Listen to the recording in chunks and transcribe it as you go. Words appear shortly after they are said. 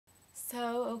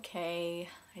okay.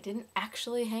 I didn't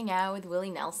actually hang out with Willie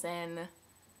Nelson.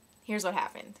 Here's what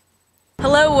happened.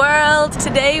 Hello world!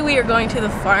 Today we are going to the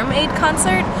Farm Aid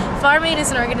concert. Farm Aid is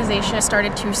an organization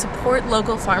started to support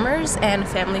local farmers and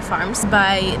family farms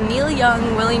by Neil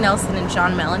Young, Willie Nelson, and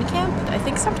John Mellencamp. I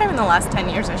think sometime in the last 10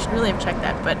 years. I should really have checked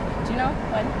that, but do you know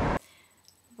when?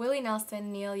 Willie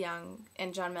Nelson, Neil Young,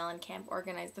 and John Mellencamp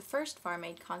organized the first Farm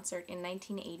Aid concert in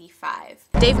 1985.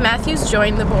 Dave Matthews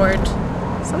joined the board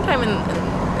sometime in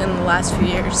the last few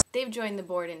years. Dave joined the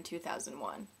board in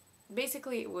 2001.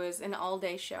 Basically, it was an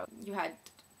all-day show. You had,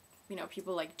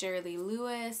 people like Jerry Lee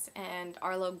Lewis and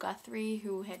Arlo Guthrie,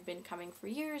 who had been coming for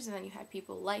years, and then you had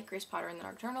people like Grace Potter and the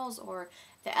Nocturnals, or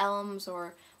the Elms,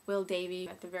 or Will Davey.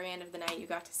 At the very end of the night, you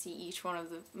got to see each one of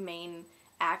the main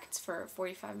acts for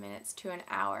 45 minutes to an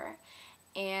hour.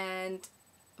 And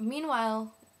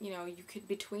meanwhile, you could,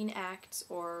 between acts,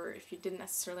 or if you didn't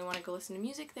necessarily want to go listen to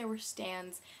music, there were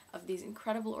stands of these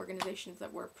incredible organizations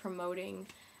that were promoting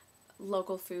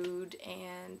local food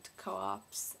and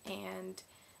co-ops and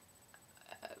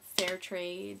fair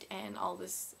trade and all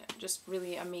this just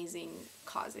really amazing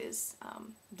causes.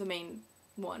 The main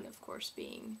one, of course,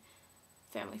 being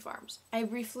family farms. I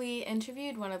briefly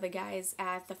interviewed one of the guys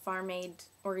at the Farm Aid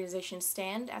organization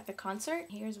stand at the concert.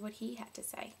 Here's what he had to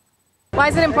say. Why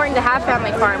is it important to have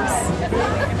family farms?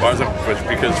 Why is it? It's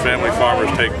because family farmers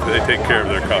take care of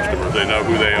their customers. They know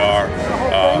who they are.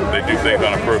 They do things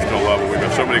on a personal level. We've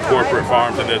got so many corporate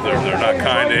farms in it. They're not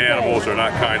kind to animals. They're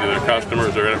not kind to their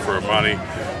customers. They're in it for money.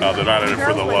 They're not in it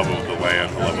for the love of the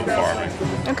land, the love of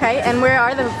farming. Okay, and where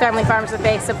are the family farms that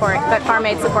they support, that Farm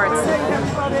Aid supports?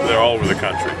 They're all over the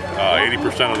country.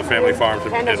 80% of the family farms,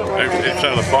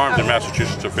 80% of the farms in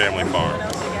Massachusetts are family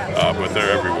farms, but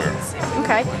they're everywhere.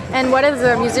 Okay, and what is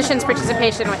the musicians'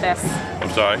 participation with this? I'm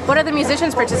sorry? What are the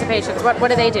musicians' participations? What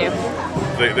do they do?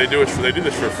 They do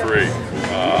this for free.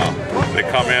 They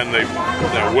come in,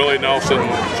 Willie Nelson,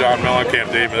 John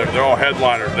Mellencamp, they're all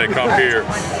headliners. They come here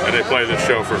and they play this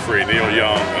show for free. Neil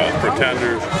Young,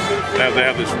 Pretenders, they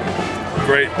have this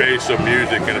great base of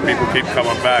music, and people keep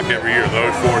coming back every year.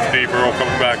 Those four, Steve Earle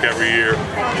coming back every year.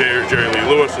 Jerry Lee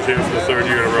Lewis is here for the third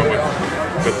year in a row.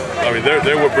 But I mean,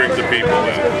 they're what brings the people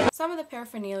in. Some of the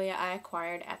paraphernalia I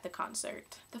acquired at the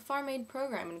concert. The Farm Aid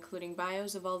program, including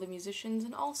bios of all the musicians,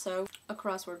 and also a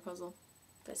crossword puzzle.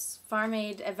 This Farm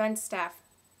Aid event staff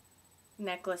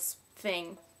necklace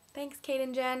thing. Thanks, Kate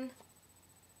and Jen.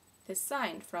 This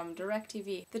sign from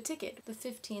DirecTV. The ticket, the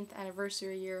 15th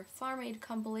anniversary year Farm Aid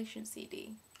compilation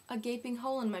CD. A gaping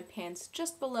hole in my pants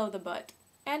just below the butt.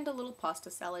 And a little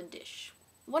pasta salad dish.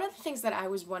 One of the things that I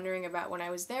was wondering about when I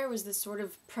was there was this sort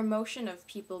of promotion of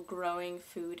people growing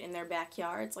food in their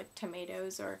backyards, like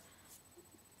tomatoes or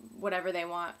whatever they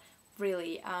want,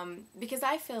 really. Because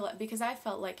I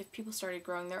felt like if people started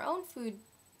growing their own food,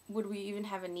 would we even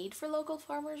have a need for local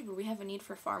farmers? Would we have a need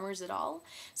for farmers at all?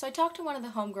 So I talked to one of the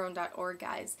homegrown.org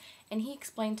guys, and he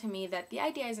explained to me that the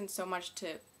idea isn't so much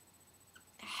to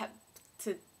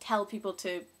tell people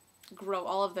to grow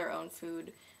all of their own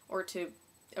food or to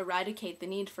eradicate the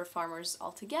need for farmers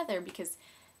altogether, because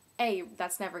A,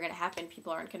 that's never going to happen.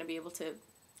 People aren't going to be able to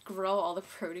grow all the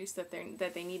produce that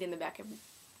they need in the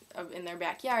in their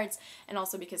backyards, and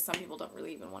also because some people don't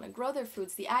really even want to grow their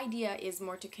foods. The idea is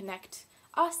more to connect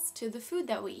us to the food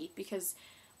that we eat, because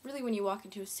really when you walk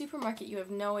into a supermarket you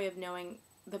have no way of knowing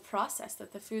the process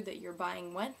that the food that you're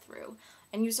buying went through,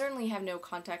 and you certainly have no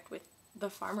contact with the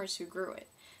farmers who grew it.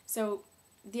 So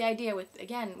the idea with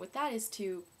that is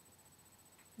to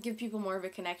give people more of a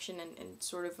connection and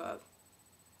sort of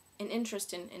an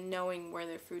interest in knowing where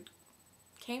their food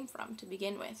came from to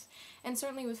begin with. And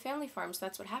certainly with family farms,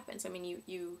 that's what happens. I mean,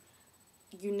 you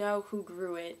know who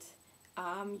grew it,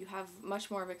 you have much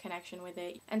more of a connection with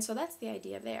it, and so that's the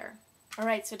idea there.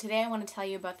 Alright, so today I want to tell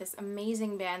you about this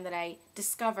amazing band that I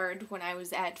discovered when I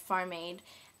was at Farm Aid.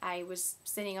 I was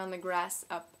sitting on the grass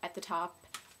up at the top,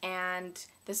 and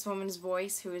this woman's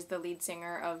voice, who is the lead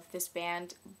singer of this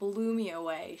band, blew me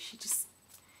away. She just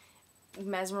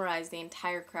mesmerized the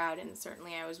entire crowd, and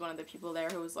certainly I was one of the people there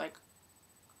who was like,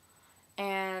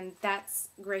 and that's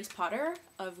Grace Potter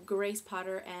of Grace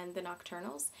Potter and the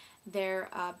Nocturnals. They're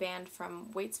a band from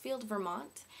Waitsfield,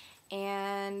 Vermont,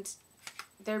 and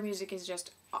their music is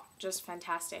just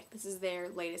fantastic. This is their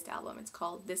latest album. It's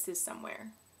called This Is Somewhere.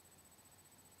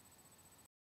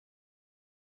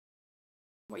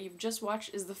 What you've just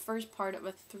watched is the first part of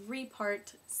a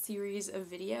 3-part series of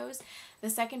videos. The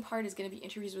second part is going to be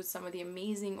interviews with some of the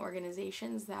amazing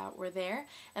organizations that were there,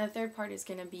 and the third part is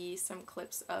going to be some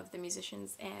clips of the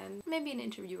musicians and maybe an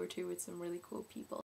interview or two with some really cool people.